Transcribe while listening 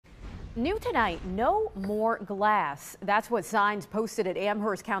New tonight, no more glass. That's what signs posted at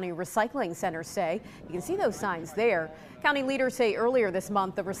Amherst County recycling centers say. You can see those signs there. County leaders say earlier this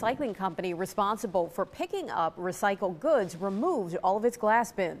month the recycling company responsible for picking up recycled goods removed all of its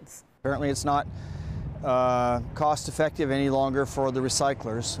glass bins. Apparently it's not cost effective any longer for the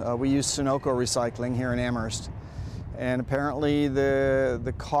recyclers. We use Sunoco recycling here in Amherst. And apparently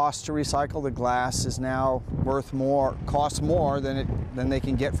the cost to recycle the glass is now costs more than they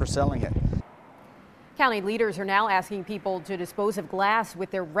can get for selling it. County leaders are now asking people to dispose of glass with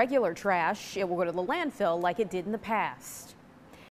their regular trash. It will go to the landfill like it did in the past.